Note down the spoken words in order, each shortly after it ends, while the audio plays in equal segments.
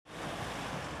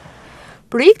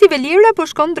Projekti Veliera po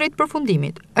shkon drejt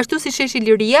përfundimit, ashtu si sheshi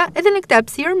Liria edhe në këtë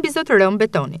hapësirë mbi zotëron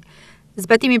betoni.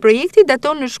 Zbatimi i projektit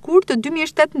daton në shkurt të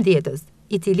 2017-s,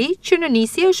 i cili që në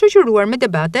nisje është shoqëruar me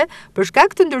debate për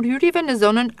shkak të ndërhyrjeve në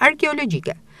zonën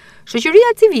arkeologjike.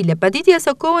 Shoqëria civile paditja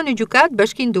së kohë në gjykat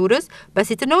Bashkinë Durrës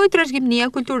pasi të nohej trashëgimia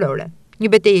kulturore.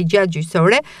 Një betejë gjatë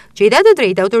gjyqësore që i dha të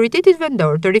drejtë autoritetit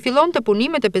vendor të rifillonte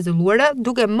punimet e pezulluara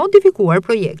duke modifikuar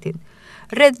projektin.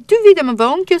 Rreth 2 vite më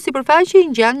vonë, kjo sipërfaqe i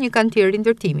ngjan një kantier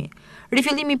ndërtimi.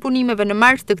 Rifillimi i punimeve në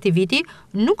mars të këtij viti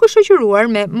nuk është shoqëruar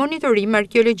me monitorim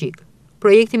arkeologjik.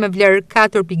 Projekti me vlerë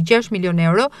 4.6 milion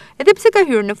euro, edhe pse ka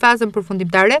hyrë në fazën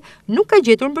përfundimtare, nuk ka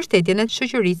gjetur mbështetjen e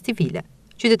shoqërisë civile.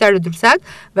 Qytetarët durrësak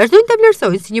vazhdojnë ta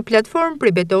vlerësojnë si një platformë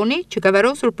prej betoni që ka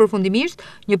varrosur përfundimisht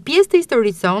një pjesë të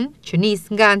historisë sonë që nis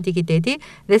nga antikiteti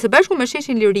dhe së bashku me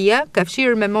sheshin Liria ka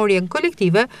fshirë memorien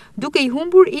kolektive duke i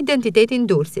humbur identitetin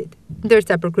Durrësit.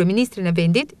 Ndërsa për kryeministrin e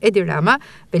vendit, Edi Rama,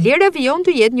 Veliera vijon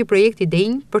të jetë një projekt i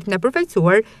denjë për të na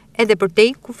përfaqësuar edhe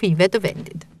përtej kufive të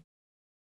vendit.